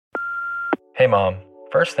Hey Mom,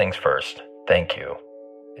 first things first, thank you.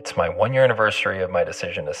 It's my 1-year anniversary of my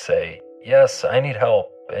decision to say, yes, I need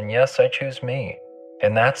help, and yes, I choose me.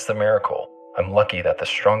 And that's the miracle. I'm lucky that the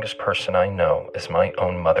strongest person I know is my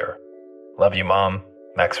own mother. Love you, Mom.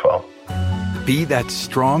 Maxwell. Be that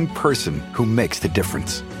strong person who makes the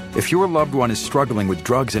difference. If your loved one is struggling with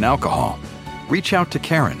drugs and alcohol, reach out to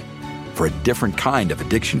Karen for a different kind of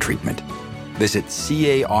addiction treatment. Visit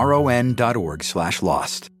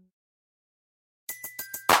caron.org/lost.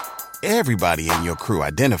 Everybody in your crew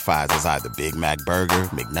identifies as either Big Mac Burger,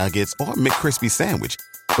 McNuggets, or McCrispy Sandwich.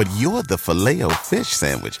 But you're the Filet-O-Fish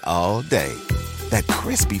Sandwich all day. That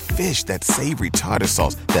crispy fish, that savory tartar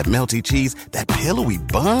sauce, that melty cheese, that pillowy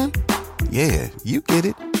bun. Yeah, you get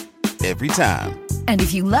it. Every time. And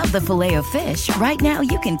if you love the Filet-O-Fish, right now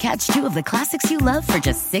you can catch 2 of the classics you love for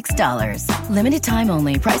just $6. Limited time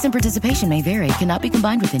only. Price and participation may vary. Cannot be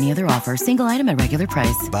combined with any other offer. Single item at regular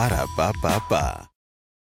price. Ba-da-ba-ba-ba.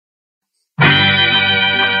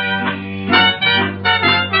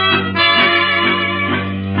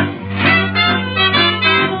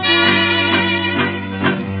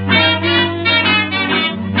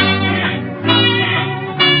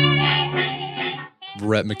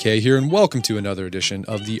 Brett McKay here, and welcome to another edition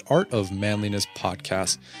of the Art of Manliness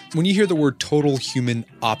podcast. When you hear the word total human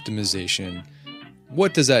optimization,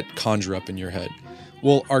 what does that conjure up in your head?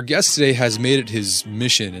 Well, our guest today has made it his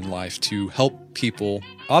mission in life to help people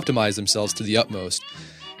optimize themselves to the utmost.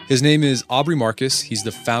 His name is Aubrey Marcus. He's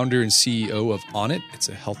the founder and CEO of Onnit. It's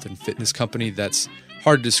a health and fitness company that's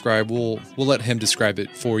hard to describe. We'll let him describe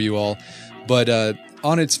it for you all. But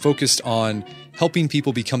Onnit's focused on helping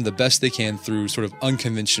people become the best they can through sort of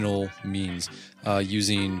unconventional means,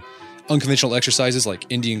 using unconventional exercises like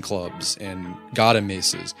Indian clubs and Gada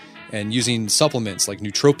maces, and using supplements like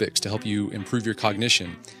nootropics to help you improve your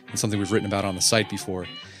cognition. It's something we've written about on the site before.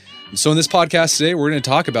 So in this podcast today, we're going to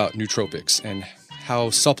talk about nootropics and how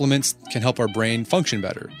supplements can help our brain function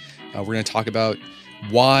better. We're going to talk about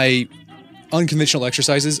why unconventional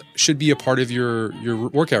exercises should be a part of your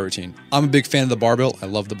workout routine. I'm a big fan of the barbell. I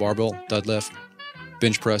love the barbell, deadlift,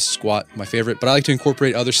 bench press, squat, my favorite. But I like to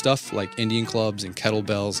incorporate other stuff like Indian clubs and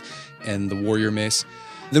kettlebells and the warrior mace.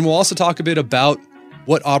 Then we'll also talk a bit about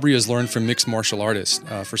what Aubrey has learned from mixed martial artists.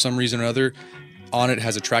 For some reason or other, Onnit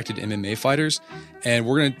has attracted MMA fighters. And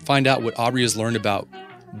we're going to find out what Aubrey has learned about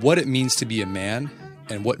what it means to be a man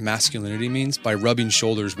and what masculinity means by rubbing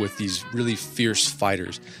shoulders with these really fierce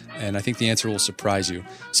fighters. And I think the answer will surprise you.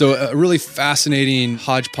 So a really fascinating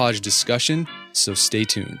hodgepodge discussion, so stay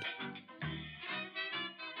tuned.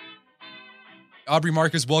 Aubrey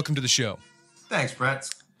Marcus, welcome to the show. Thanks, Brett.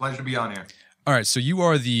 It's a pleasure to be on here. All right, so you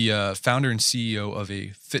are the founder and CEO of a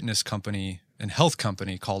fitness company and health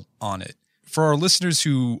company called Onnit. For our listeners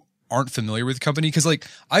who aren't familiar with the company, because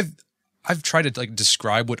I've tried to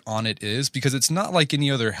describe what Onnit is because it's not like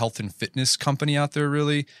any other health and fitness company out there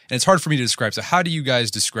really. And it's hard for me to describe. So how do you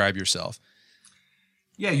guys describe yourself?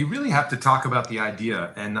 Yeah, you really have to talk about the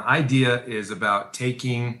idea. And the idea is about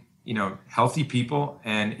taking, healthy people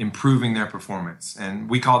and improving their performance. And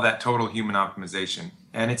we call that total human optimization.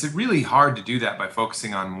 And it's really hard to do that by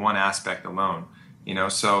focusing on one aspect alone.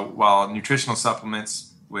 So while nutritional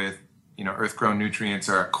supplements with, earth-grown nutrients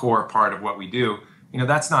are a core part of what we do,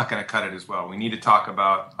 that's not going to cut it as well. We need to talk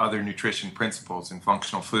about other nutrition principles and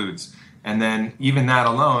functional foods. And then even that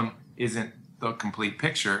alone isn't the complete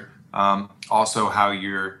picture. Also how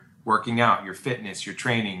you're working out, your fitness, your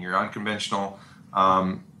training, your unconventional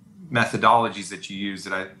methodologies that you use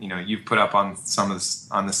that you've put up on some of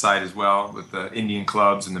on the site as well with the Indian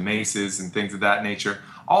clubs and the maces and things of that nature.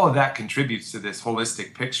 All of that contributes to this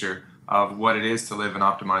holistic picture of what it is to live an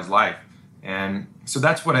optimized life. And so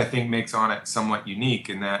that's what I think makes Onnit somewhat unique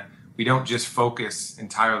in that we don't just focus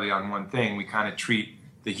entirely on one thing. We kind of treat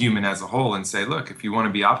the human as a whole and say, look, if you want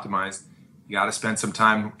to be optimized, you got to spend some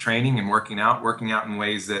time training and working out in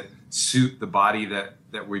ways that suit the body that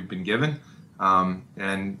we've been given,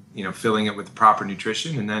 and filling it with the proper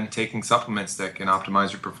nutrition and then taking supplements that can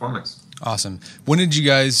optimize your performance. Awesome. When did you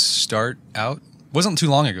guys start out? Wasn't too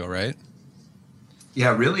long ago, right?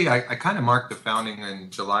 Yeah, really, I kind of marked the founding in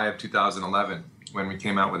July of 2011 when we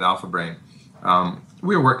came out with Alpha Brain.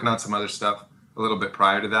 We were working on some other stuff a little bit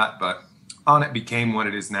prior to that, but Onnit became what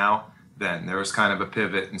it is now. Then there was kind of a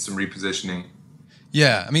pivot and some repositioning.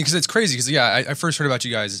 Yeah, because it's crazy because, I first heard about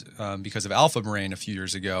you guys because of Alpha Brain a few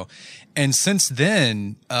years ago. And since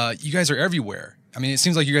then, you guys are everywhere. It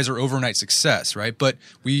seems like you guys are overnight success, right? But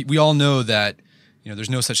we all know that, there's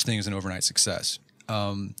no such thing as an overnight success.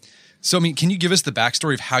 So, can you give us the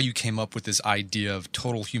backstory of how you came up with this idea of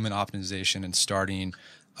total human optimization and starting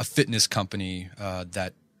a fitness company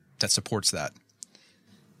that supports that?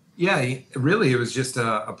 Yeah, really, it was just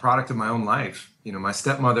a product of my own life. My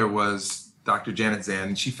stepmother was Dr. Janet Zand,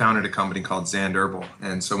 and she founded a company called Zand Herbal.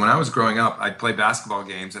 And so when I was growing up, I'd play basketball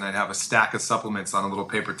games and I'd have a stack of supplements on a little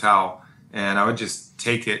paper towel, and I would just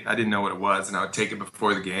take it. I didn't know what it was, and I would take it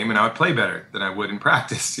before the game, and I would play better than I would in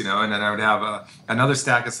practice, and then I would have another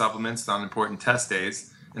stack of supplements on important test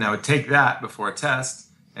days, and I would take that before a test,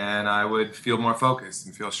 and I would feel more focused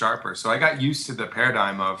and feel sharper. So I got used to the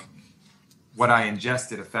paradigm of what I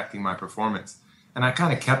ingested affecting my performance. And I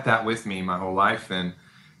kind of kept that with me my whole life, and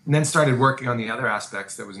then started working on the other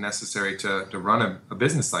aspects that was necessary to run a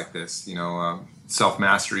business like this,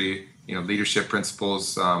 self-mastery, leadership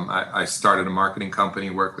principles. I started a marketing company,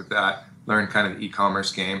 worked with that, learned kind of the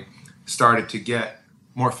e-commerce game, started to get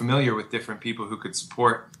more familiar with different people who could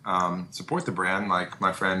support the brand, like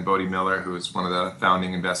my friend Bodie Miller, who was one of the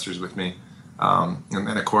founding investors with me. And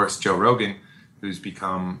then, of course, Joe Rogan, who's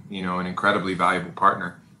become, an incredibly valuable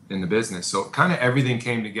partner in the business. So kind of everything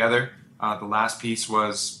came together. The last piece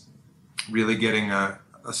was really getting a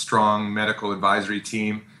strong medical advisory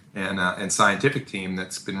team and scientific team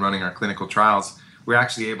that's been running our clinical trials. We're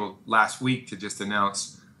actually able last week to just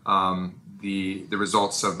announce the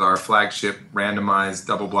results of our flagship randomized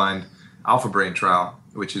double-blind alpha brain trial,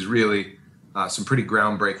 which is really some pretty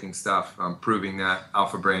groundbreaking stuff, proving that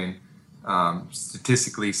alpha brain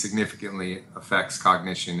statistically significantly affects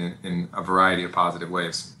cognition in a variety of positive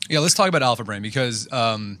ways. Yeah, let's talk about alpha brain, because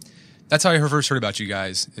that's how I first heard about you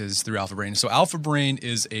guys, is through alpha brain. So alpha brain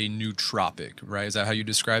is a nootropic, right? Is that how you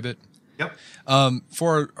describe it? Yep.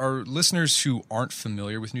 For our listeners who aren't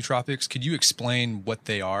familiar with nootropics, could you explain what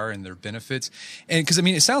they are and their benefits? And because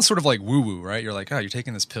it sounds sort of like woo-woo, right? You're like, oh, you're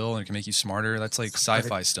taking this pill and it can make you smarter. That's like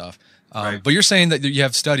sci-fi stuff. Right. But you're saying that you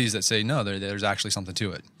have studies that say, no, there's actually something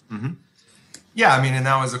to it. Mm-hmm. Yeah, and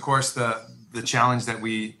that was, of course, the challenge that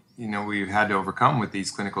we've had to overcome with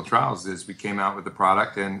these clinical trials. Is we came out with the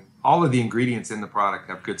product, and all of the ingredients in the product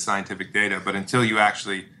have good scientific data, but until you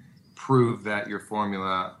actually prove that your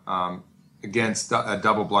formula against a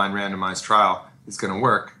double-blind randomized trial is going to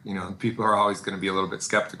work, people are always going to be a little bit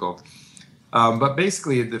skeptical. But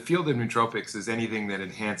basically, the field of nootropics is anything that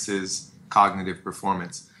enhances cognitive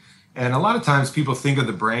performance. And a lot of times people think of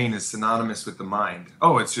the brain as synonymous with the mind.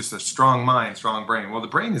 Oh, it's just a strong mind, strong brain. Well, the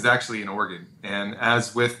brain is actually an organ. And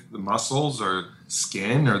as with the muscles or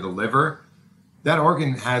skin or the liver, that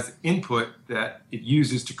organ has input that it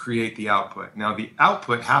uses to create the output. Now, the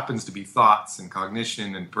output happens to be thoughts and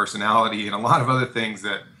cognition and personality and a lot of other things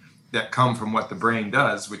that come from what the brain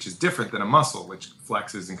does, which is different than a muscle, which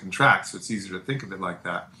flexes and contracts. So it's easier to think of it like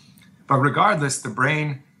that. But regardless, the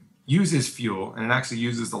brain uses fuel, and it actually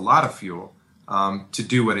uses a lot of fuel to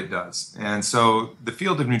do what it does. And so the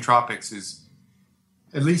field of nootropics is,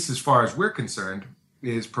 at least as far as we're concerned,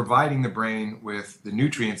 is providing the brain with the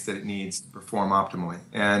nutrients that it needs to perform optimally.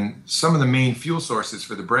 And some of the main fuel sources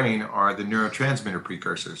for the brain are the neurotransmitter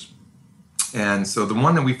precursors. And so the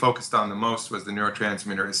one that we focused on the most was the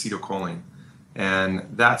neurotransmitter acetylcholine. And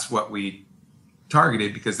that's what we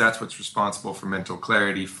targeted because that's what's responsible for mental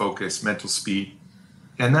clarity, focus, mental speed.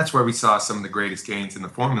 And that's where we saw some of the greatest gains in the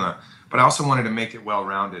formula. But I also wanted to make it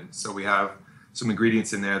well-rounded. So we have some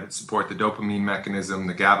ingredients in there that support the dopamine mechanism,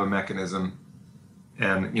 the GABA mechanism,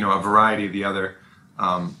 and a variety of the other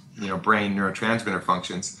brain neurotransmitter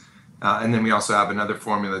functions. And then we also have another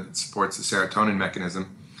formula that supports the serotonin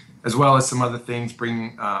mechanism, as well as some other things.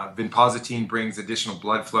 Vinpocetine brings additional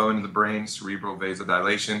blood flow into the brain, cerebral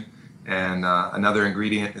vasodilation. And another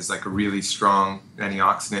ingredient is like a really strong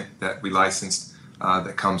antioxidant that we licensed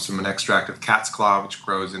that comes from an extract of cat's claw, which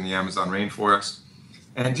grows in the Amazon rainforest.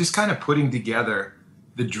 And just kind of putting together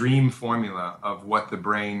the dream formula of what the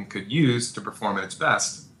brain could use to perform at its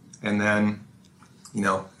best. And then,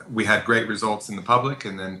 we had great results in the public,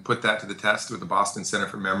 and then put that to the test with the Boston Center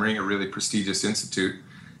for Memory, a really prestigious institute,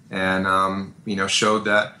 and, showed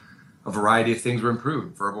that a variety of things were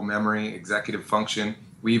improved: verbal memory, executive function.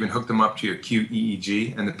 We even hooked them up to acute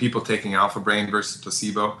EEG, and the people taking alpha brain versus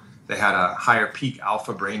placebo, they had a higher peak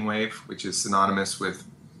alpha brainwave, which is synonymous with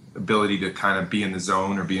ability to kind of be in the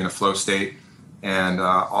zone or be in a flow state, and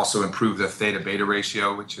also improve the theta-beta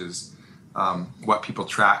ratio, which is what people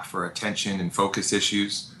track for attention and focus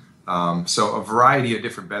issues. So a variety of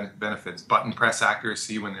different benefits. Button press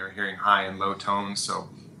accuracy when they're hearing high and low tones, so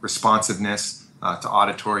responsiveness to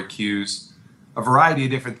auditory cues. A variety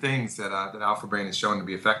of different things that alpha brain is shown to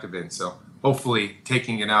be effective in. So hopefully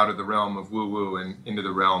taking it out of the realm of woo-woo and into the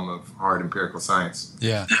realm of hard empirical science.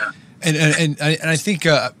 Yeah. And I think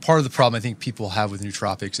part of the problem I think people have with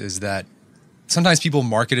nootropics is that sometimes people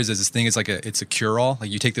market it as this thing. It's like it's a cure-all. Like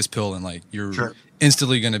you take this pill and like you're Sure.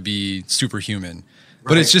 instantly going to be superhuman.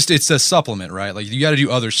 But Right. it's a supplement, right? Like you got to do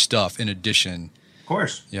other stuff in addition. Of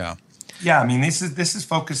course. Yeah. Yeah, I mean, this is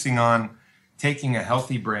focusing on taking a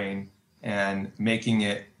healthy brain and making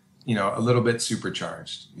it, a little bit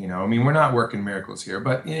supercharged. I mean, we're not working miracles here,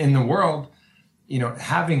 but in the world,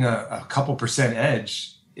 having a couple percent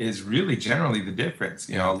edge is really generally the difference.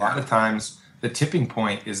 A lot of times the tipping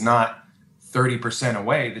point is not 30%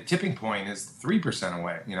 away. The tipping point is 3%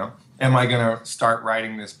 away. Am I going to start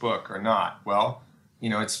writing this book or not? Well,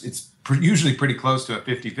 it's usually pretty close to a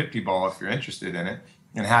 50-50 ball if you're interested in it.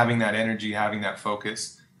 And having that energy, having that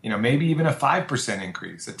focus, maybe even a 5%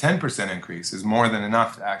 increase, a 10% increase is more than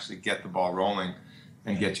enough to actually get the ball rolling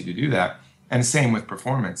and get you to do that. And same with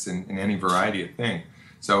performance in any variety of thing.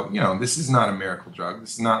 So, this is not a miracle drug.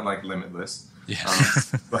 This is not like Limitless,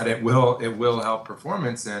 but it will help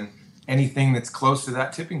performance. And anything that's close to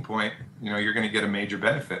that tipping point, you're going to get a major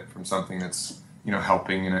benefit from something that's,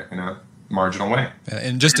 helping in a marginal way.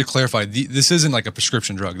 And just to clarify, this isn't like a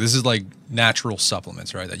prescription drug. This is like natural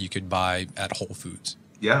supplements, right? That you could buy at Whole Foods.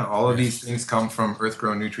 Yeah, all of these things come from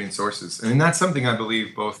earth-grown nutrient sources. And that's something I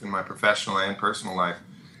believe both in my professional and personal life.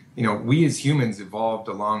 We as humans evolved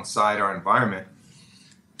alongside our environment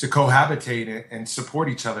to cohabitate and support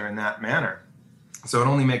each other in that manner. So it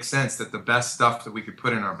only makes sense that the best stuff that we could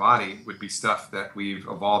put in our body would be stuff that we've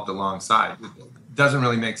evolved alongside. It doesn't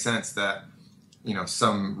really make sense that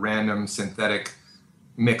some random synthetic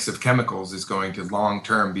mix of chemicals is going to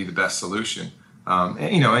long-term be the best solution.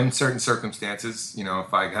 In certain circumstances,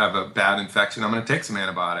 if I have a bad infection, I'm going to take some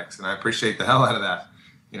antibiotics, and I appreciate the hell out of that.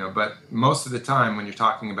 But most of the time when you're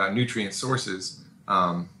talking about nutrient sources,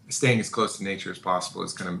 staying as close to nature as possible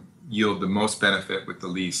is going to yield the most benefit with the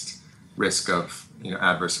least risk of,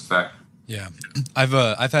 adverse effect. Yeah.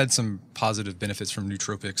 I've had some positive benefits from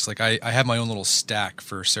nootropics. Like I have my own little stack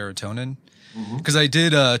for serotonin. Because I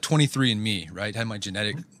did 23andMe, right? Had my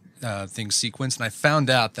genetic things sequenced, and I found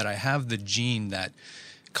out that I have the gene that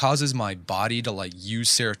causes my body to like use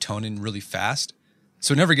serotonin really fast,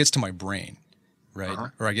 so it never gets to my brain, right?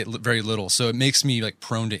 Or I get very little, so it makes me like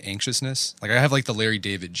prone to anxiousness. Like I have like the Larry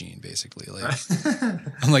David gene, basically. Like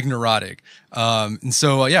I'm like neurotic, and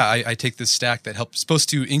so I take this stack that supposed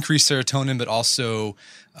to increase serotonin, but also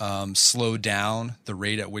slow down the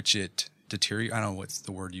rate at which it deteriorates. I don't know what's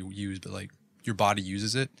the word you use, but like your body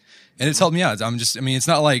uses it, and it's helped me out. It's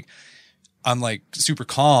not like I'm like super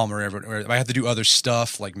calm or whatever, or I have to do other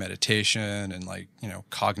stuff like meditation and like,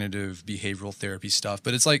 cognitive behavioral therapy stuff,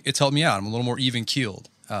 but it's helped me out. I'm a little more even keeled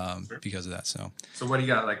because of that. So what do you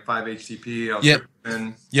got? Like 5-HTP, Yep.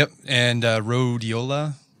 L-tryptophan? Yep. And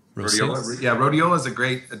rhodiola. Rhodiola. Yeah, rhodiola is a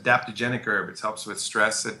great adaptogenic herb. It helps with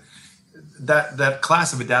stress. That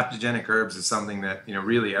class of adaptogenic herbs is something that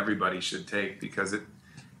really everybody should take, because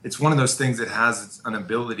it's one of those things that has an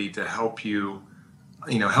ability to help you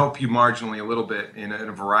marginally a little bit in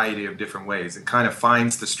a variety of different ways. It kind of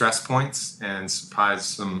finds the stress points and supplies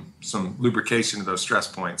some lubrication to those stress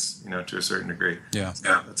points, to a certain degree. Yeah.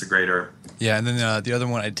 So that's a great herb. Yeah, and then the other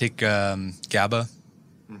one I'd take GABA,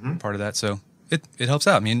 part of that. So it helps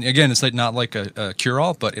out. I mean, again, it's like not like a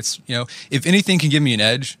cure-all, but it's if anything can give me an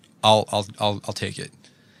edge, I'll take it.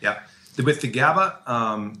 Yeah. With the GABA,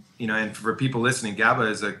 and for people listening, GABA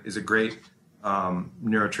is a great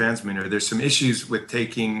neurotransmitter. There's some issues with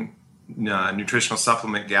taking nutritional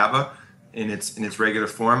supplement GABA in its regular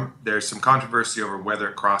form. There's some controversy over whether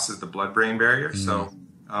it crosses the blood-brain barrier. So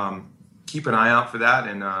keep an eye out for that,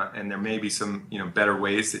 and there may be some better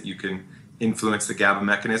ways that you can influence the GABA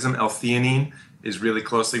mechanism. L-theanine is really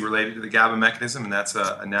closely related to the GABA mechanism, and that's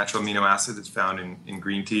a natural amino acid that's found in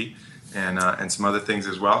green tea and some other things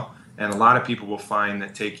as well. And a lot of people will find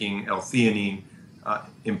that taking L-theanine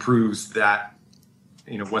improves that,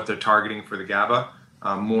 what they're targeting for the GABA,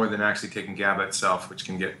 more than actually taking GABA itself, which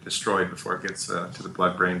can get destroyed before it gets to the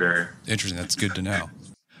blood-brain barrier. Interesting. That's good to know.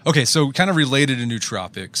 Okay, so kind of related to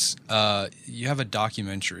nootropics, you have a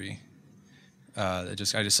documentary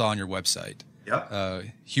that I just saw on your website. Yep.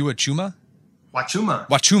 Wachuma.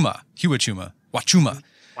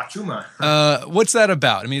 What's that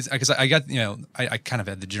about? I mean, because I got I kind of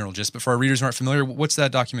had the general gist, but for our readers who aren't familiar, what's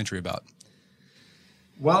that documentary about?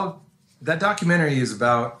 Well, that documentary is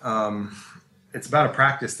about it's about a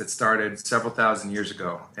practice that started several thousand years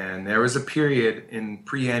ago, and there was a period in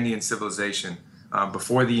pre-Andean civilization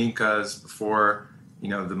before the Incas, before the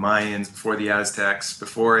Mayans, before the Aztecs,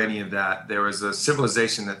 before any of that. There was a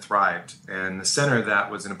civilization that thrived, and the center of that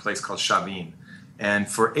was in a place called Chavin. And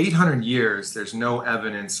for 800 years, there's no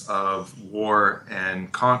evidence of war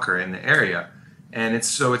and conquer in the area. And it's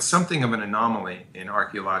something of an anomaly in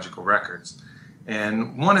archaeological records.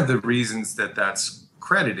 And one of the reasons that that's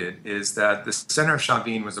credited is that the center of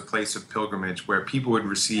Chavin was a place of pilgrimage where people would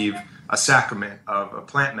receive a sacrament of a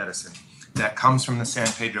plant medicine that comes from the San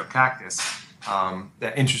Pedro cactus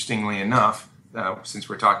that, interestingly enough, since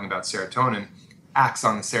we're talking about serotonin, acts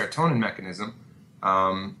on the serotonin mechanism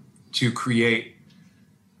to create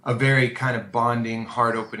a very kind of bonding,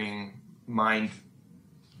 heart-opening,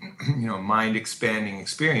 mind-expanding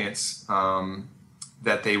experience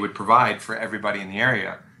that they would provide for everybody in the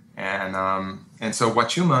area. And so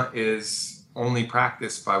Wachuma is only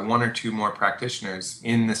practiced by one or two more practitioners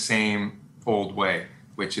in the same old way,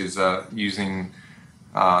 which is using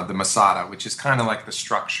the masada, which is kind of like the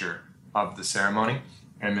structure of the ceremony,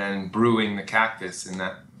 and then brewing the cactus in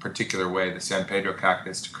that particular way, the San Pedro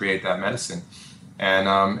cactus, to create that medicine.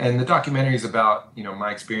 And the documentary is about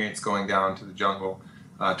my experience going down to the jungle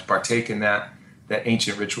to partake in that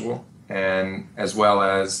ancient ritual, and as well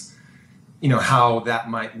as how that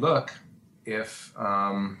might look if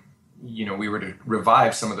we were to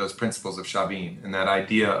revive some of those principles of Chavin and that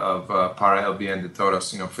idea of para el bien de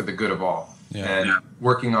todos, for the good of all, and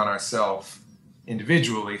working on ourselves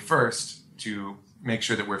individually first to make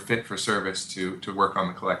sure that we're fit for service to work on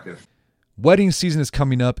the collective. Wedding season is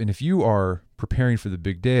coming up, and if you are preparing for the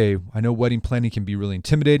big day, I know wedding planning can be really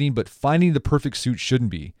intimidating, but finding the perfect suit shouldn't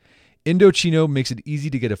be. Indochino makes it easy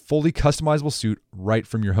to get a fully customizable suit right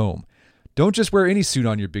from your home. Don't just wear any suit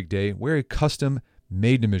on your big day, wear a custom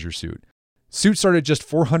made-to-measure suit. Suits start at just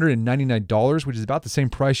 $499, which is about the same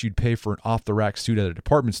price you'd pay for an off-the-rack suit at a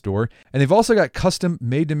department store, and they've also got custom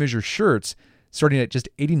made-to-measure shirts starting at just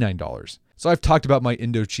 $89. So I've talked about my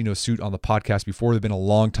Indochino suit on the podcast before. They've been a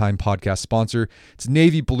long-time podcast sponsor. It's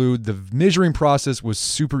navy blue. The measuring process was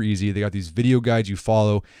super easy. They got these video guides you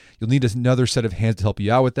follow. You'll need another set of hands to help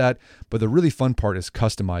you out with that. But the really fun part is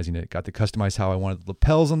customizing it. Got to customize how I wanted the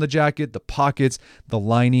lapels on the jacket, the pockets, the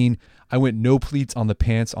lining. I went no pleats on the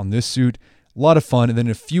pants on this suit. A lot of fun. And then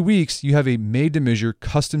in a few weeks, you have a made-to-measure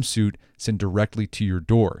custom suit sent directly to your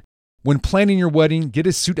door. When planning your wedding, get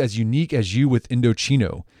a suit as unique as you with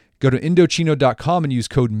Indochino. Go to Indochino.com and use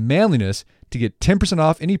code manliness to get 10%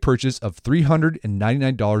 off any purchase of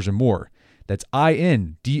 $399 or more. That's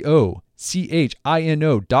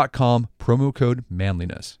INDOCHINO.com, promo code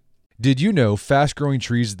manliness. Did you know Fast Growing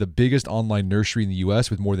Trees is the biggest online nursery in the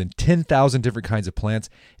U.S. with more than 10,000 different kinds of plants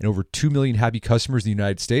and over 2 million happy customers in the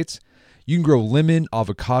United States? You can grow lemon,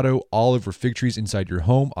 avocado, olive, or fig trees inside your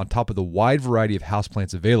home on top of the wide variety of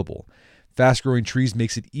houseplants available. Fast Growing Trees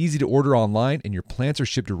makes it easy to order online, and your plants are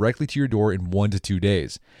shipped directly to your door in 1 to 2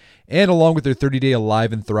 days. And along with their 30-day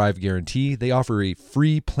Alive and Thrive guarantee, they offer a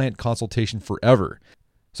free plant consultation forever.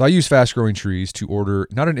 So I use Fast Growing Trees to order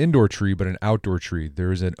not an indoor tree, but an outdoor tree.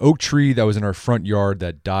 There's an oak tree that was in our front yard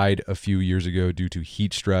that died a few years ago due to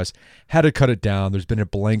heat stress. Had to cut it down. There's been a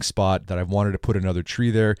blank spot that I wanted to put another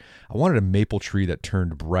tree there. I wanted a maple tree that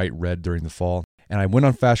turned bright red during the fall. And I went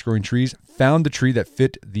on Fast Growing Trees, found the tree that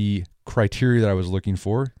fit the criteria that I was looking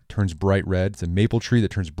for. Turns bright red. It's a maple tree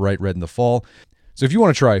that turns bright red in the fall. So if you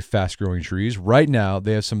want to try Fast Growing Trees, right now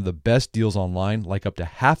they have some of the best deals online, like up to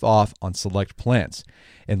half off on select plants.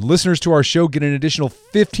 And listeners to our show get an additional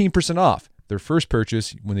 15% off their first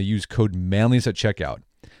purchase when they use code manliness at checkout.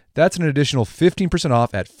 That's an additional 15%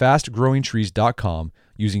 off at fastgrowingtrees.com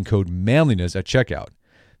using code manliness at checkout.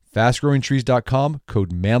 Fastgrowingtrees.com,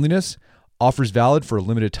 code manliness. Offers valid for a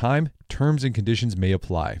limited time. Terms and conditions may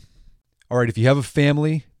apply. All right, if you have a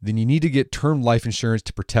family, then you need to get term life insurance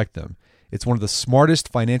to protect them. It's one of the smartest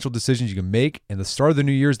financial decisions you can make, and the start of the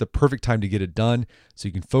new year is the perfect time to get it done so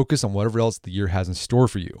you can focus on whatever else the year has in store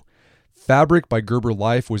for you. Fabric by Gerber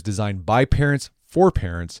Life was designed by parents for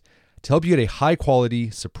parents to help you get a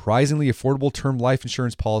high-quality, surprisingly affordable term life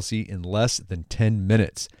insurance policy in less than 10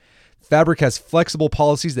 minutes. Fabric has flexible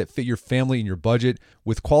policies that fit your family and your budget,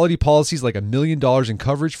 with quality policies like $1 million in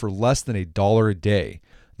coverage for less than $1 a day.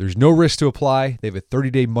 There's no risk to apply. They have a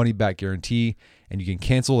 30-day money-back guarantee, and you can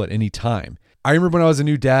cancel at any time. I remember when I was a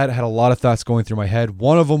new dad, I had a lot of thoughts going through my head.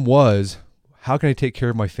 One of them was, how can I take care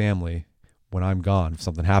of my family when I'm gone if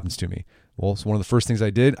something happens to me? Well, so one of the first things I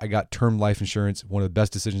did, I got term life insurance, one of the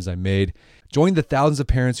best decisions I made. Join the thousands of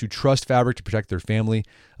parents who trust Fabric to protect their family.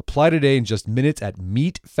 Apply today in just minutes at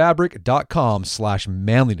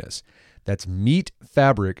meetfabric.com/manliness. That's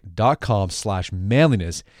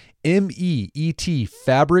meetfabric.com/manliness. MEET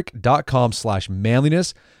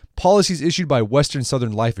fabric.com/manliness. Policies issued by Western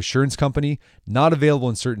Southern Life Assurance Company, not available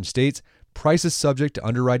in certain states. Prices subject to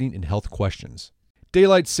underwriting and health questions.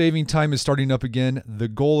 Daylight saving time is starting up again. The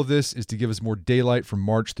goal of this is to give us more daylight from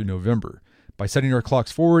March through November. By setting our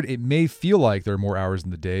clocks forward, it may feel like there are more hours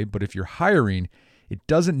in the day, but if you're hiring, it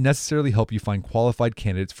doesn't necessarily help you find qualified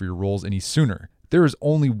candidates for your roles any sooner. There is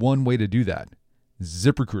only one way to do that: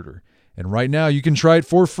 ZipRecruiter. And right now you can try it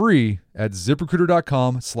for free at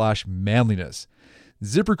ZipRecruiter.com/manliness.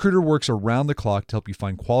 ZipRecruiter works around the clock to help you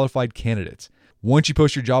find qualified candidates. Once you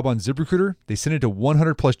post your job on ZipRecruiter, they send it to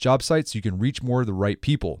 100 plus job sites so you can reach more of the right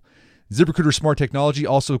people. ZipRecruiter's smart technology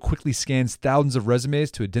also quickly scans thousands of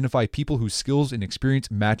resumes to identify people whose skills and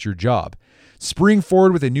experience match your job. Spring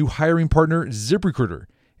forward with a new hiring partner, ZipRecruiter,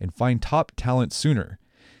 and find top talent sooner.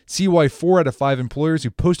 See why 4 out of 5 employers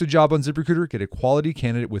who post a job on ZipRecruiter get a quality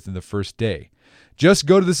candidate within the first day. Just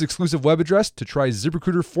go to this exclusive web address to try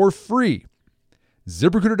ZipRecruiter for free.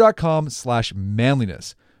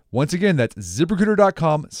 ZipRecruiter.com/manliness. Once again, that's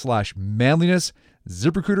ZipRecruiter.com/manliness.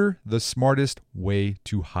 ZipRecruiter, the smartest way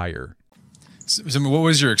to hire. So what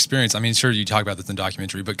was your experience? I mean, sure, you talk about this in the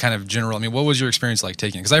documentary, but kind of general. I mean, what was your experience like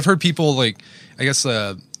taking it? Because I've heard people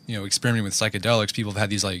experimenting with psychedelics. People have had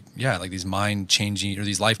these these mind-changing or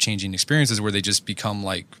these life-changing experiences where they just become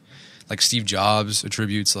like Steve Jobs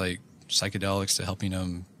attributes like psychedelics to helping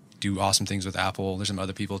them do awesome things with Apple. There's some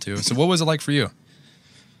other people too. So what was it like for you?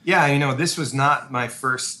 Yeah, this was not my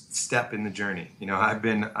first step in the journey.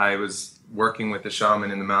 I was working with a shaman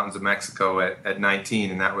in the mountains of Mexico at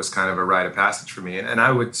 19, and that was kind of a rite of passage for me. And I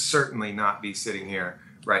would certainly not be sitting here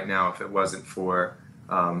right now if it wasn't for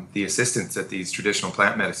the assistance that these traditional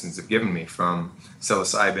plant medicines have given me, from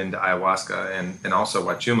psilocybin to ayahuasca and also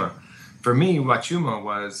wachuma. For me, wachuma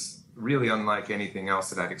was really unlike anything else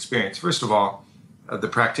that I'd experienced. First of all, the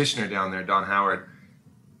practitioner down there, Don Howard,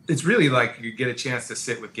 it's really like you get a chance to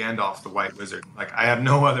sit with Gandalf the White Wizard. Like, I have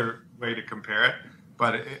no other way to compare it.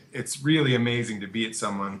 But it's really amazing to be at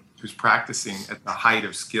someone who's practicing at the height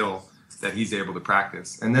of skill that he's able to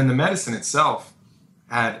practice. And then the medicine itself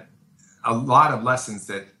had a lot of lessons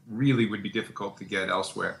that really would be difficult to get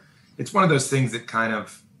elsewhere. It's one of those things that kind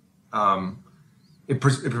of, it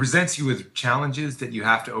presents you with challenges that you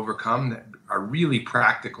have to overcome that are really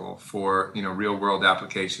practical for, real world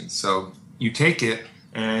applications. So you take it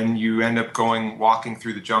and you end up walking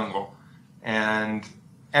through the jungle, and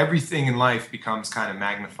everything in life becomes kind of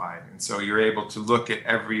magnified. And so you're able to look at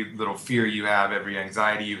every little fear you have, every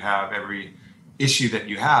anxiety you have, every issue that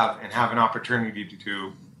you have, and have an opportunity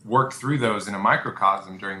to work through those in a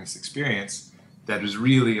microcosm during this experience that is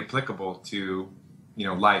really applicable to,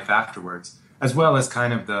 life afterwards, as well as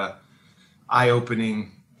kind of the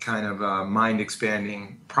eye-opening, kind of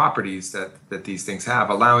mind-expanding properties that these things have,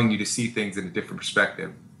 allowing you to see things in a different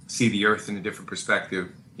perspective, see the earth in a different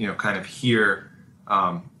perspective, kind of hear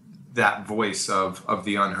that voice of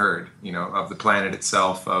the unheard, of the planet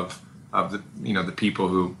itself, of the, the people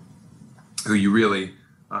who you really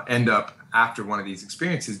end up after one of these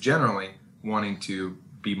experiences generally wanting to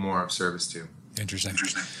be more of service to. Interesting.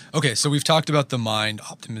 Okay, so we've talked about the mind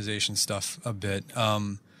optimization stuff a bit.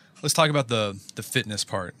 Let's talk about the fitness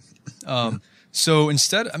part. So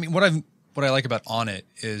instead, what I like about Onnit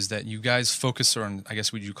is that you guys focus on, I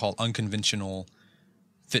guess, what you call unconventional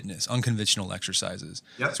fitness, unconventional exercises.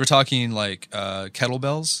 Yep. So we're talking like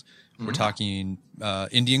kettlebells. Mm-hmm. We're talking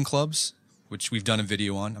Indian clubs, which we've done a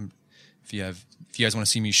video on. If you guys want to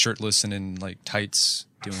see me shirtless and in like tights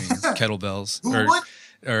doing kettlebells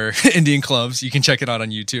or Indian clubs, you can check it out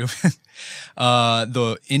on YouTube.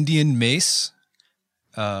 The Indian mace,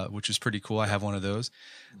 which is pretty cool. I have one of those.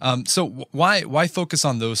 So why focus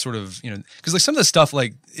on those sort of, because like some of the stuff,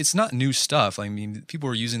 like it's not new stuff. I mean, people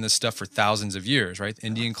were using this stuff for thousands of years, right?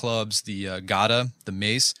 Indian clubs, the gada, the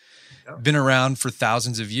mace, been around for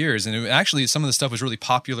thousands of years. And actually some of the stuff was really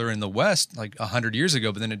popular in the West like 100 years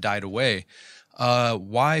ago, but then it died away.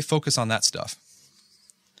 Why focus on that stuff?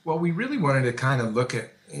 Well, we really wanted to kind of look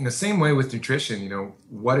at, in the same way with nutrition,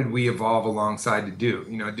 what did we evolve alongside to do?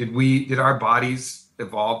 Did our bodies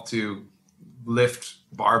evolve to lift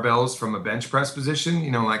barbells from a bench press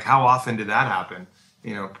position? Like how often did that happen?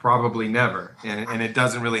 Probably never. And it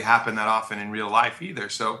doesn't really happen that often in real life either.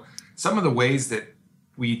 So some of the ways that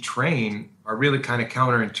we train are really kind of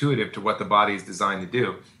counterintuitive to what the body is designed to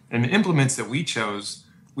do. And the implements that we chose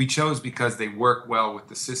because they work well with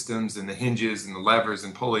the systems and the hinges and the levers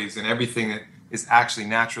and pulleys and everything that is actually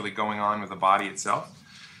naturally going on with the body itself,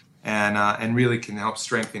 and really can help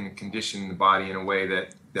strengthen and condition the body in a way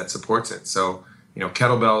that supports it. So,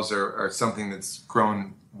 kettlebells are something that's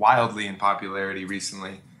grown wildly in popularity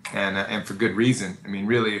recently, and for good reason. I mean,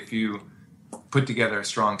 really, if you put together a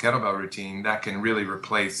strong kettlebell routine, that can really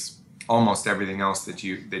replace almost everything else that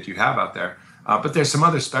you have out there. But there's some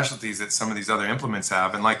other specialties that some of these other implements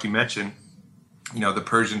have, and like you mentioned, the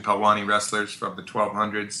Persian Pelwani wrestlers from the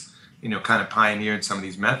 1200s, kind of pioneered some of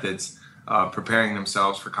these methods, preparing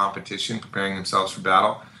themselves for competition, preparing themselves for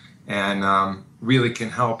battle, and really can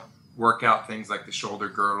help work out things like the shoulder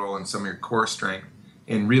girdle and some of your core strength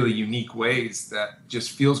in really unique ways that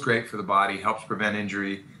just feels great for the body, helps prevent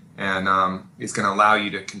injury, and is going to allow you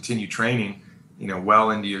to continue training, well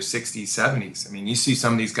into your 60s, 70s. I mean, you see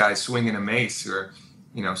some of these guys swinging a mace who are,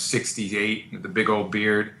 68 with the big old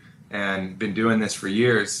beard and been doing this for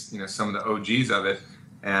years, some of the OGs of it.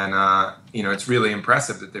 And, it's really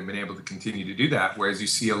impressive that they've been able to continue to do that. Whereas you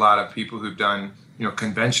see a lot of people who've done,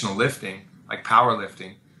 conventional lifting, like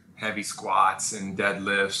powerlifting, heavy squats and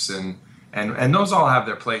deadlifts, and those all have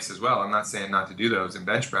their place as well. I'm not saying not to do those in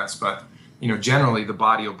bench press, but, generally the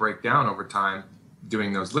body will break down over time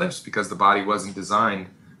doing those lifts because the body wasn't designed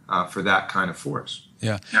for that kind of force.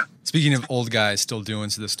 Yeah. Speaking of old guys still doing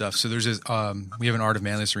this stuff, so there's this, we have an Art of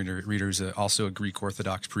Manliness reader who's also a Greek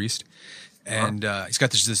Orthodox priest, and he's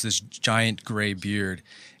got this giant gray beard,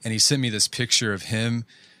 and he sent me this picture of him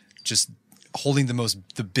just holding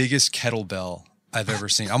the biggest kettlebell I've ever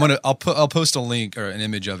seen. I'll post a link or an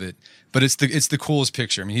image of it, but it's the coolest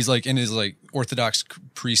picture. I mean, he's like in his like Orthodox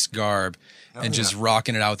priest garb and just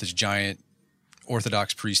rocking it out with his giant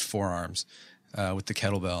Orthodox priest forearms with the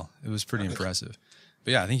kettlebell. It was pretty impressive.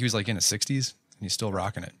 But yeah, I think he was like in his 60s and he's still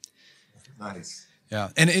rocking it. Nice. Yeah.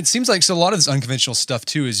 And it seems like, so a lot of this unconventional stuff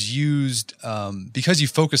too is used, because you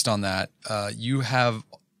focused on that,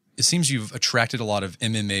 it seems you've attracted a lot of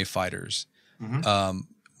MMA fighters. Mm-hmm.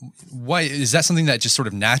 Why is that something that just sort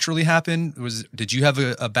of naturally happened? Did you have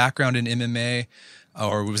a background in MMA,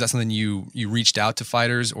 or was that something you reached out to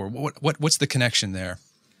fighters, or what's the connection there?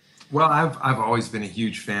 Well, I've always been a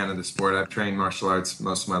huge fan of the sport. I've trained martial arts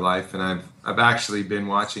most of my life, and I've actually been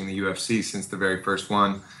watching the UFC since the very first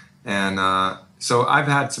one, and so I've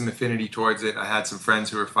had some affinity towards it. I had some friends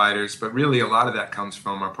who were fighters, but really a lot of that comes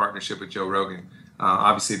from our partnership with Joe Rogan,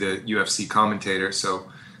 obviously the UFC commentator.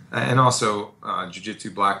 So, and also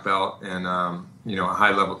jiu-jitsu black belt and a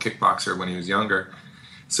high-level kickboxer when he was younger.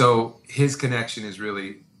 So his connection has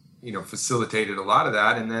really facilitated a lot of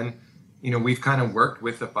that, and then we've kind of worked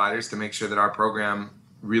with the fighters to make sure that our program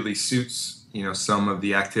really suits, some of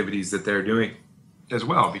the activities that they're doing as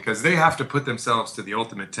well, because they have to put themselves to the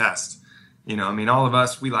ultimate test. All of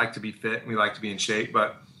us, we like to be fit and we like to be in shape,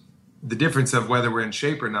 but the difference of whether we're in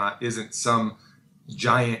shape or not isn't some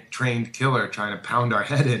giant trained killer trying to pound our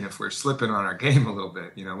head in if we're slipping on our game a little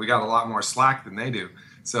bit. We got a lot more slack than they do.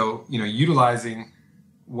 So, utilizing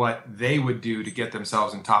what they would do to get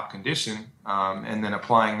themselves in top condition, and then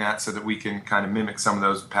applying that so that we can kind of mimic some of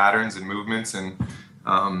those patterns and movements, and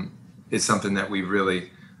is something that we've really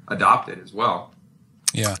adopted as well.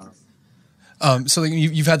 Yeah. So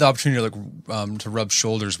you've had the opportunity to rub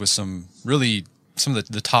shoulders with some of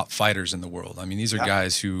the top fighters in the world. I mean, these are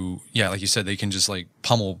guys who, like you said, they can just like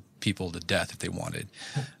pummel people to death if they wanted.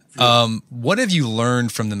 What have you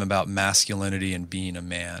learned from them about masculinity and being a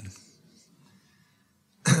man?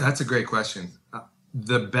 That's a great question.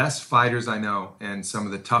 The best fighters I know and some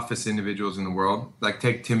of the toughest individuals in the world, like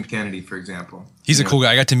take Tim Kennedy, for example. He's a cool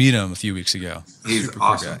guy. I got to meet him a few weeks ago. He's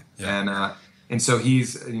awesome. Cool guy. Yeah. And so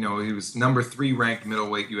he's, he was number 3 ranked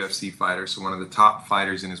middleweight UFC fighter, so one of the top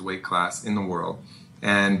fighters in his weight class in the world.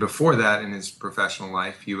 And before that, in his professional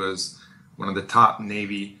life, he was one of the top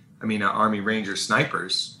Army Ranger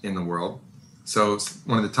snipers in the world. So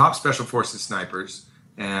one of the top Special Forces snipers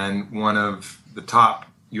and one of the top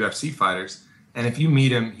UFC fighters. And if you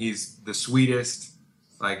meet him, he's the sweetest,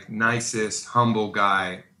 nicest, humble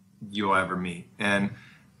guy you'll ever meet. And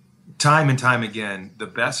time and time again, the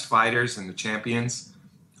best fighters and the champions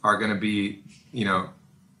are going to be, the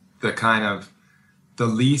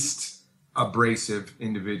least abrasive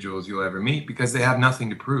individuals you'll ever meet, because they have nothing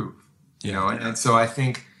to prove, And so I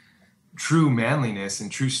think true manliness and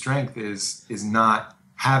true strength is not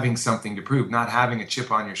having something to prove, not having a chip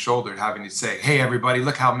on your shoulder, having to say, hey, everybody,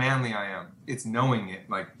 look how manly I am. It's knowing it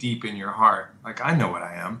deep in your heart. I know what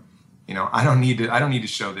I am. I don't need to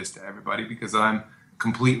show this to everybody, because I'm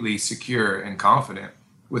completely secure and confident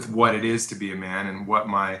with what it is to be a man and what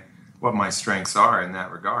my strengths are in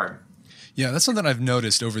that regard. Yeah, that's something I've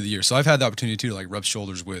noticed over the years. So I've had the opportunity to rub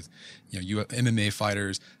shoulders with, MMA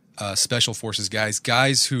fighters, special forces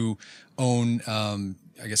guys who own,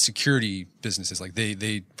 security businesses.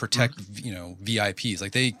 They protect,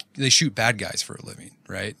 VIPs. They shoot bad guys for a living,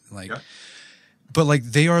 right?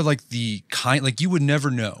 But they are the kind, you would never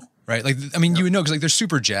know. Right. You would know because they're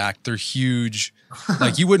super jacked. They're huge.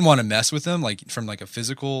 You wouldn't want to mess with them from a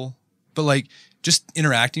physical, but just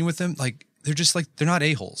interacting with them, they're just they're not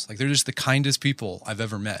a-holes. They're just the kindest people I've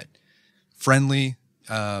ever met. Friendly.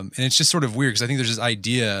 And it's just sort of weird because I think there's this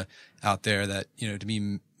idea out there that, to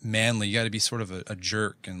be manly, you got to be sort of a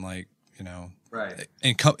jerk and like, right.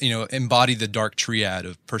 And, embody the dark triad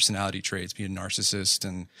of personality traits, be a narcissist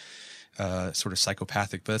and sort of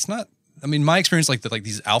psychopathic. But it's not, my experience, like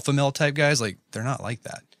these alpha male type guys, like they're not like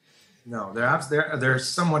that. No, they're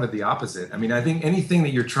somewhat of the opposite. I think anything that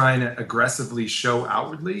you're trying to aggressively show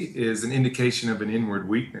outwardly is an indication of an inward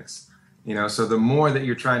weakness. So the more that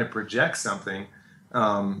you're trying to project something,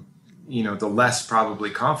 the less probably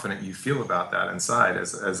confident you feel about that inside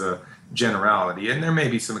as a generality. And there may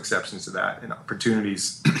be some exceptions to that and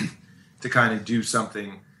opportunities to kind of do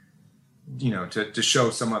something, to show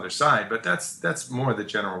some other side. But that's more the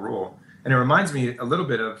general rule. And it reminds me a little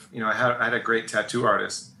bit of, I had a great tattoo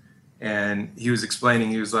artist. And he was explaining,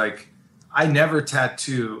 he was like, I never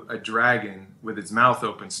tattoo a dragon with its mouth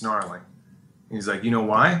open snarling. And he's like, you know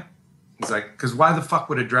why? He's like, because why the fuck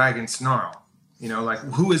would a dragon snarl? Like,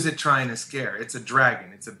 who is it trying to scare? It's a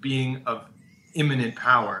dragon. It's a being of imminent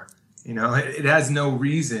power. It has no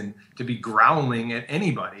reason to be growling at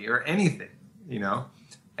anybody or anything,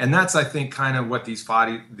 And that's, I think, kind of what these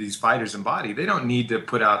fighters embody. They don't need to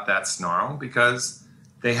put out that snarl because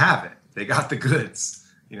they have it. They got the goods.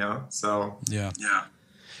 So yeah.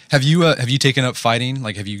 Have you taken up fighting?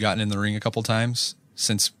 Like, have you gotten in the ring a couple times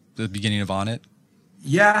since the beginning of Onnit?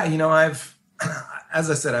 Yeah, as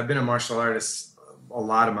I said, I've been a martial artist a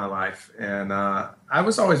lot of my life, and I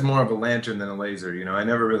was always more of a lantern than a laser. I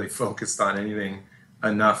never really focused on anything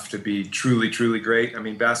enough to be truly, truly great.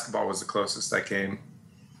 Basketball was the closest I came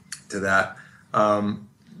to that.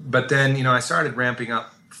 But then, I started ramping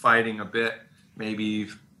up fighting a bit, maybe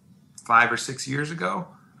 5 or 6 years ago.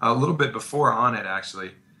 A little bit before Onnit, actually,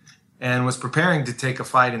 and was preparing to take a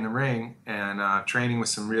fight in the ring and training with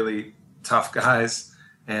some really tough guys,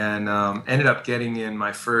 and ended up getting in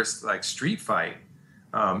my first street fight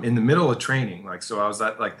in the middle of training. So I was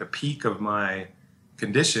at the peak of my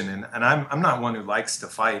condition, and I'm not one who likes to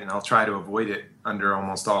fight, and I'll try to avoid it under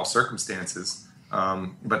almost all circumstances.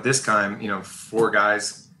 But this time, 4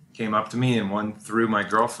 guys came up to me, and one threw my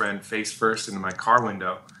girlfriend face first into my car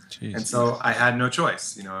window. Jeez. And so I had no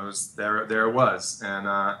choice, it was there it was,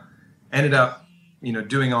 and ended up,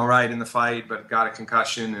 doing all right in the fight, but got a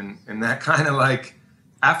concussion, and that kind of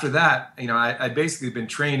after that, I'd basically been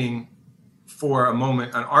training for a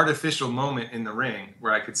moment, an artificial moment in the ring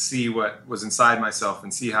where I could see what was inside myself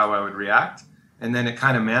and see how I would react, and then it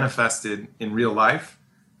kind of manifested in real life,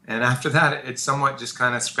 and after that, it somewhat just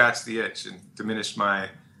kind of scratched the itch and diminished my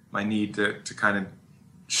need to kind of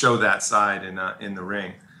show that side in the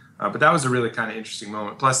ring. But that was a really kind of interesting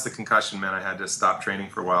moment. Plus the concussion meant I had to stop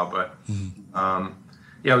training for a while. But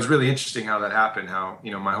it was really interesting how that happened. How,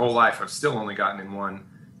 my whole life I've still only gotten in one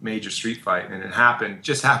major street fight. And it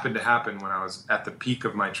just happened to happen when I was at the peak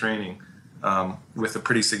of my training with a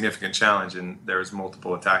pretty significant challenge. And there was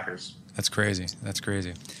multiple attackers. That's crazy.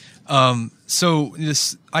 So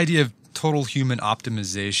this idea of total human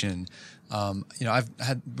optimization, I've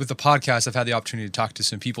had with the podcast, I've had the opportunity to talk to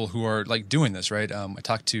some people who are doing this, right? I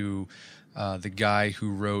talked to the guy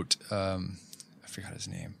who wrote, I forgot his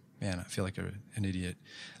name. Man, I feel like an idiot.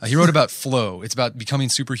 He wrote about flow. It's about becoming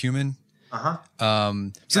superhuman. I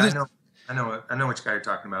know which guy you're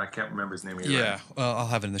talking about. I can't remember his name either. Yeah, well, I'll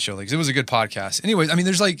have it in the show because it was a good podcast. Anyways,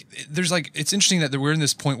 there's it's interesting that we're in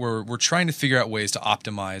this point where we're trying to figure out ways to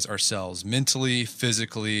optimize ourselves mentally,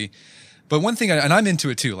 physically. But one thing, and I'm into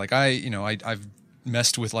it too. I've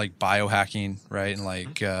messed with biohacking, right, and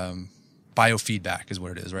biofeedback is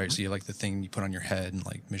what it is, right? So you have the thing you put on your head and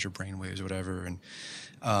measure brain waves or whatever. And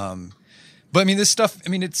but this stuff,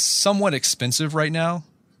 it's somewhat expensive right now.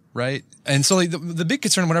 Right. And so the big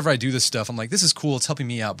concern whenever I do this stuff, I'm like, this is cool. It's helping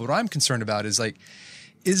me out. But what I'm concerned about is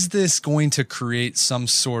is this going to create some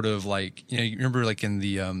sort of you remember in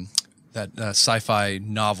the, that sci-fi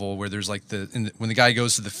novel where there's when the guy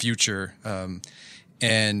goes to the future,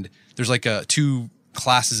 and there's 2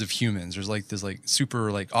 classes of humans. There's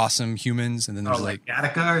super awesome humans. And then there's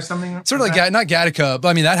Gattaca or something. Sort of not Gattaca,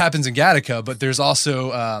 but that happens in Gattaca, but there's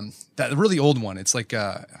also, that really old one. It's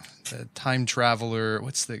a time traveler.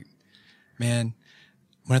 What's the man?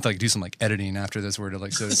 I'm gonna have to do some editing after this word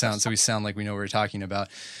so we sound like we know what we're talking about.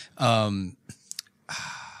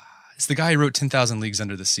 It's the guy who wrote 10,000 Leagues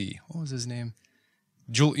Under the Sea. What was his name?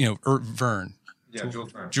 Verne. Yeah,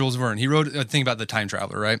 Jules Verne. Jules Verne. He wrote a thing about the time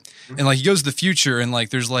traveler, right? Mm-hmm. And he goes to the future, and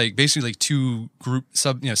there's basically 2 group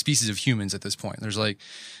species of humans at this point. There's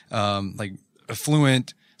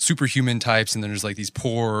affluent superhuman types, and then there's these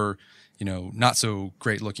poor, not so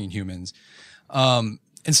great looking humans.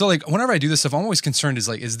 And so whenever I do this stuff, I'm always concerned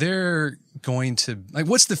is there going to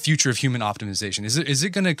what's the future of human optimization? Is it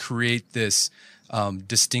going to create this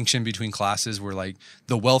distinction between classes where like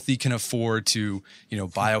the wealthy can afford to,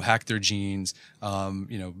 biohack their genes,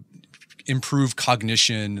 improve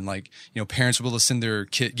cognition, and like, parents will be able to send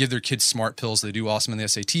give their kids smart pills so they do awesome in the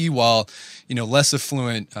SAT, while, less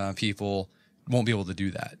affluent people won't be able to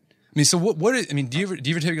do that. I mean, so do you ever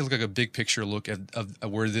take like a big picture look at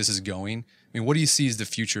where this is going? I mean, what do you see as the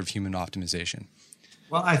future of human optimization?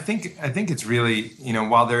 Well, I think it's really,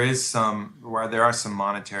 while there are some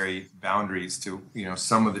monetary boundaries to,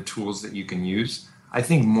 some of the tools that you can use, I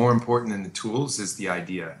think more important than the tools is the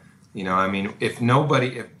idea.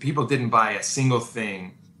 If people didn't buy a single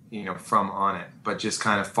thing, from Onnit, but just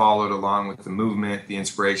kind of followed along with the movement, the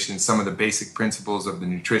inspiration, some of the basic principles of the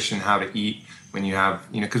nutrition, how to eat when you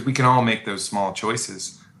have, because we can all make those small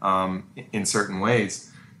choices in certain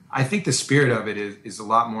ways. I think the spirit of it is a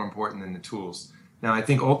lot more important than the tools. Now, I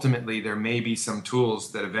think ultimately there may be some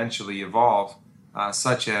tools that eventually evolve,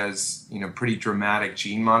 such as, pretty dramatic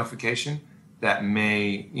gene modification that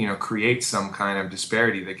may, create some kind of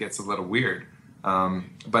disparity that gets a little weird.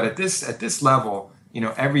 But at this level,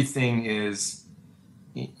 everything is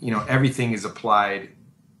applied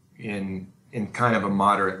in kind of a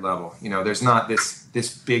moderate level. There's not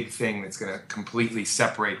this big thing that's going to completely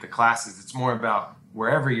separate the classes. It's more about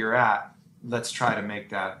wherever you're at, let's try to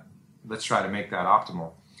make that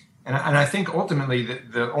optimal. And I think ultimately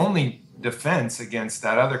the only defense against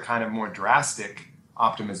that other kind of more drastic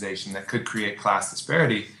optimization that could create class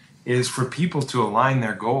disparity is for people to align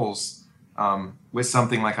their goals with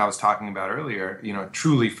something like I was talking about earlier,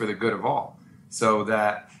 truly for the good of all. So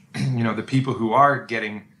that, the people who are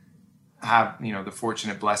have the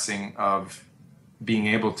fortunate blessing of being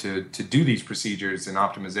able to do these procedures and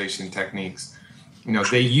optimization techniques,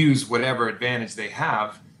 they use whatever advantage they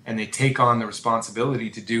have, and they take on the responsibility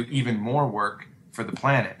to do even more work for the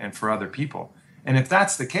planet and for other people. And if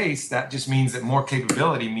that's the case, that just means that more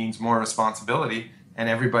capability means more responsibility, and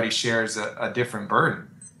everybody shares a different burden.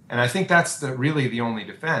 And I think that's really the only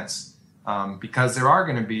defense, because there are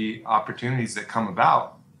going to be opportunities that come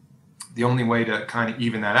about. The only way to kind of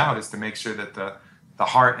even that out is to make sure that the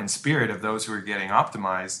heart and spirit of those who are getting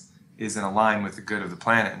optimized is in line with the good of the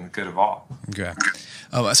planet and the good of all. Okay.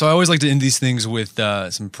 So I always like to end these things with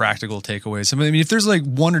some practical takeaways. So, if there's like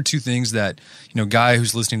one or two things that, guy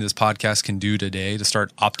who's listening to this podcast can do today to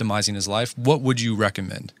start optimizing his life, what would you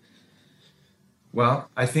recommend? Well,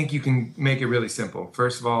 I think you can make it really simple.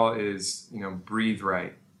 First of all is, breathe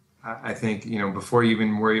right. I think, before you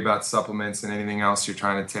even worry about supplements and anything else you're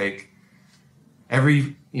trying to take,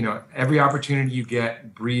 every opportunity you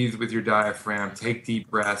get, breathe with your diaphragm, take deep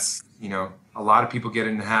breaths. A lot of people get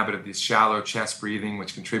in the habit of this shallow chest breathing,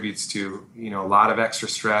 which contributes to, a lot of extra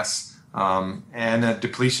stress and a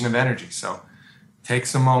depletion of energy. So take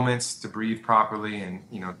some moments to breathe properly.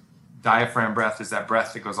 And, diaphragm breath is that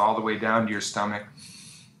breath that goes all the way down to your stomach.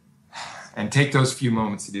 And take those few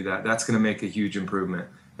moments to do that. That's going to make a huge improvement.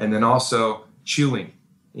 And then also chewing.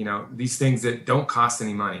 These things that don't cost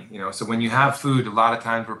any money, so when you have food, a lot of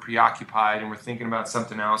times we're preoccupied and we're thinking about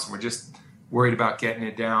something else and we're just worried about getting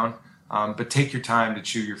it down. But take your time to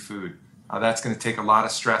chew your food. That's going to take a lot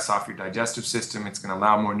of stress off your digestive system. It's going to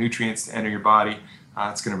allow more nutrients to enter your body.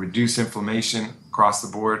 It's going to reduce inflammation across the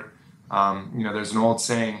board. There's an old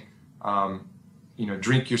saying,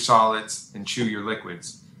 drink your solids and chew your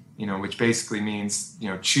liquids, which basically means,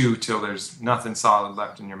 chew till there's nothing solid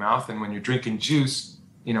left in your mouth. And when you're drinking juice,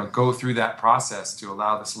 go through that process to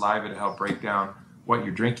allow the saliva to help break down what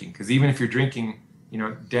you're drinking. Because even if you're drinking,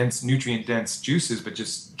 nutrient-dense juices, but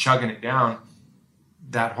just chugging it down,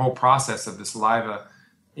 that whole process of the saliva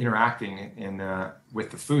interacting with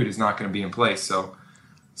the food is not going to be in place. So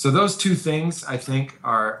those two things, I think,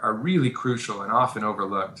 are really crucial and often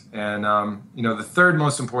overlooked. And, the third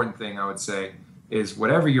most important thing I would say is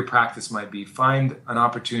whatever your practice might be, find an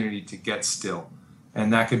opportunity to get still.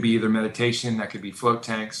 And that could be either meditation, that could be float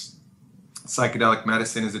tanks. Psychedelic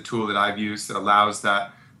medicine is a tool that I've used that allows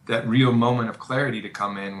that real moment of clarity to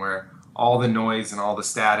come in where all the noise and all the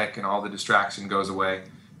static and all the distraction goes away.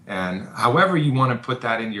 And however you want to put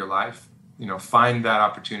that into your life, find that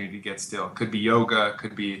opportunity to get still. It could be yoga, it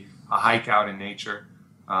could be a hike out in nature.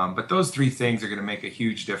 But those three things are going to make a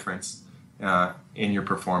huge difference in your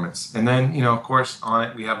performance. And then, of course, on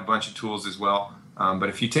it, we have a bunch of tools as well. But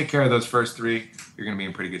if you take care of those first three, you're going to be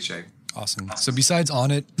in pretty good shape. Awesome. So besides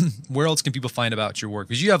Onnit, where else can people find about your work?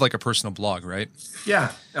 Because you have like a personal blog, right?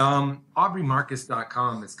 Yeah.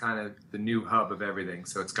 AubreyMarcus.com is kind of the new hub of everything.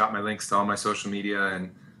 So it's got my links to all my social media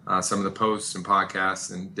and some of the posts and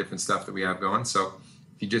podcasts and different stuff that we have going. So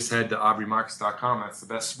if you just head to AubreyMarcus.com, that's the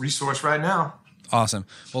best resource right now. Awesome.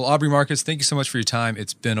 Well, Aubrey Marcus, thank you so much for your time.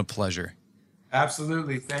 It's been a pleasure.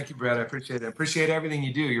 Absolutely. Thank you, Brett. I appreciate it. I appreciate everything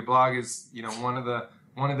you do. Your blog is, one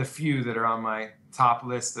of the few that are on my top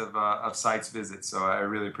list of sites visits. So I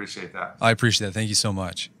really appreciate that. I appreciate that. Thank you so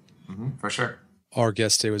much. For sure. Our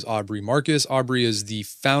guest today was Aubrey Marcus. Aubrey is the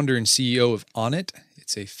founder and CEO of Onnit.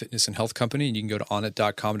 It's a fitness and health company, and you can go to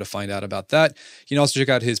onnit.com to find out about that. You can also check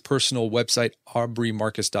out his personal website,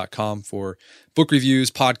 aubreymarcus.com, for book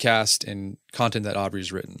reviews, podcasts, and content that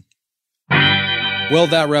Aubrey's written. Well,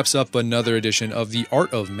 that wraps up another edition of the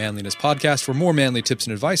Art of Manliness podcast. For more manly tips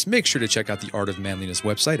and advice, make sure to check out the Art of Manliness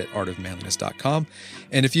website at artofmanliness.com.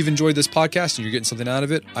 And if you've enjoyed this podcast and you're getting something out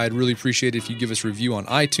of it, I'd really appreciate it if you give us a review on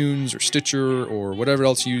iTunes or Stitcher or whatever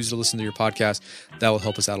else you use to listen to your podcast. That will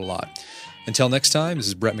help us out a lot. Until next time, this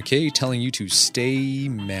is Brett McKay telling you to stay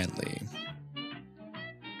manly.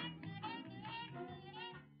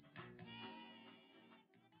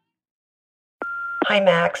 Hi,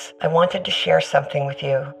 Max. I wanted to share something with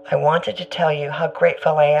you. I wanted to tell you how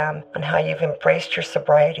grateful I am and how you've embraced your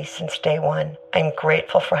sobriety since day one. I'm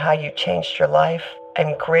grateful for how you changed your life.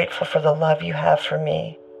 I'm grateful for the love you have for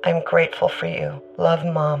me. I'm grateful for you. Love,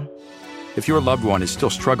 Mom. If your loved one is still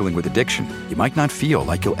struggling with addiction, you might not feel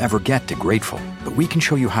like you'll ever get to grateful, but we can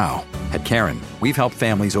show you how. At Caron, we've helped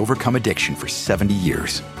families overcome addiction for 70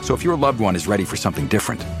 years. So if your loved one is ready for something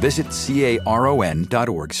different, visit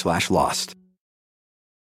caron.org/lost.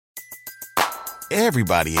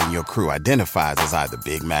 Everybody in your crew identifies as either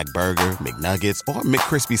Big Mac Burger, McNuggets, or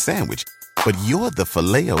McCrispy Sandwich. But you're the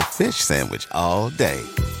Filet-O-Fish Sandwich all day.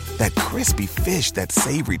 That crispy fish, that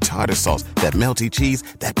savory tartar sauce, that melty cheese,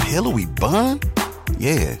 that pillowy bun.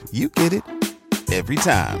 Yeah, you get it. Every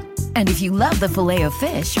time. And if you love the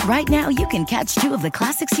Filet-O-Fish, right now you can catch two of the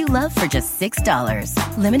classics you love for just $6.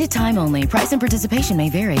 Limited time only. Price and participation may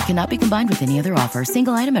vary. Cannot be combined with any other offer.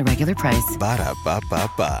 Single item at regular price.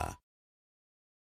 Ba-da-ba-ba-ba.